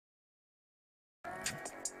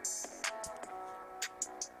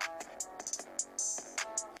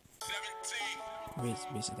Rich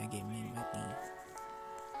bitches that get me money.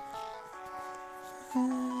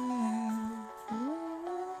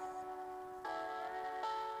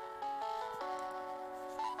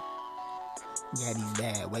 Yeah, these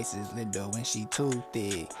bad waist is little when she too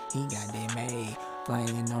thick. He got that made,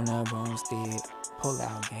 flying on a broomstick. Pull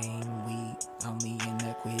out game weak, only in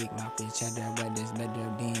the quick. Mouth is cheddar, but it's better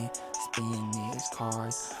than spinach.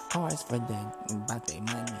 Cars for the about their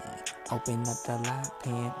money. Open up the lock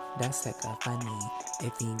pan, that's like a funny.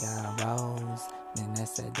 If he got rolls, then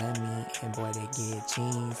that's a dummy. And boy, they get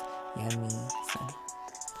cheese, yummy. So.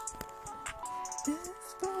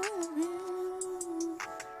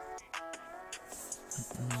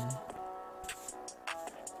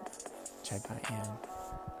 Check out him.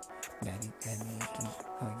 Daddy,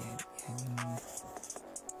 oh yeah.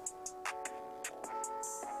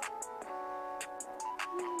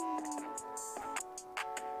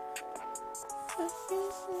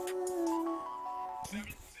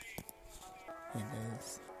 It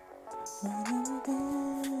is.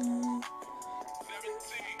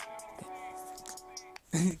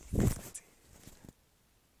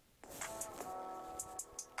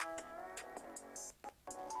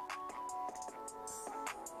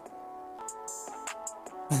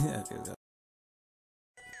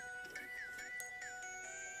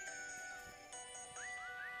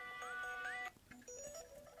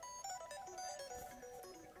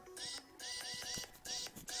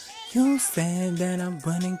 You said that I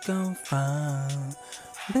wouldn't go far,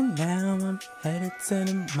 but now I'm headed to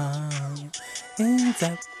the mall. Ends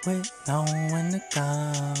up with no one to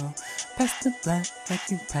go. Pass the blood like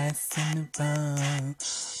you passing the ball.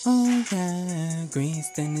 Oh yeah,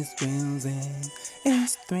 greased in his wheels in.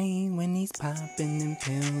 It's 3 when he's popping them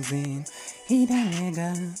pills in. He that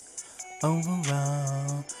nigga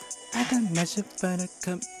overall. I got measure for the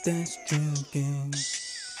cup that's drinking.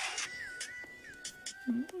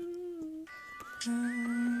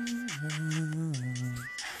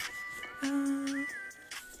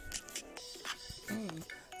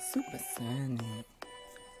 Super Sonic.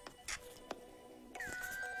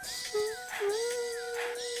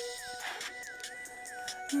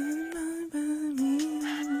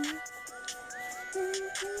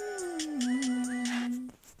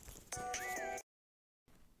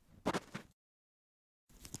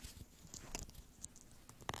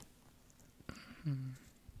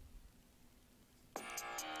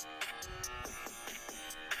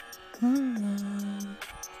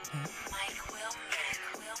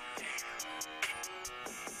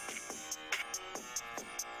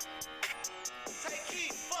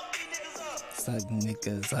 Suck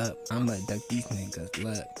niggas up, I'ma duck these niggas,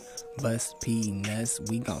 look. Bust peanuts,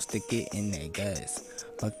 we gon' stick it in their guts.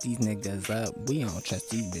 Fuck these niggas up, we don't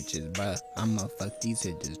trust these bitches, bruh. I'ma fuck these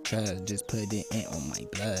hitters, trust, just put it in on my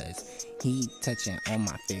bloods. He touching on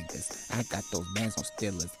my figures, I got those bands on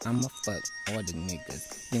Steelers. I'ma fuck all the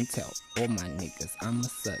niggas, then tell all my niggas. I'ma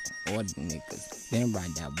suck all the niggas, then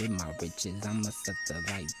ride out with my riches. I'ma suck the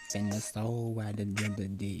life and the soul out of the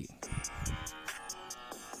dick.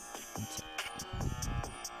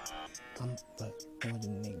 I'ma fuck all the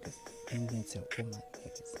niggas, and then tell all my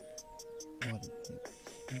niggas. All the niggas,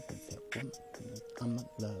 and then tell all my niggas. I'ma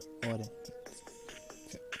love all the niggas.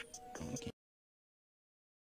 Okay.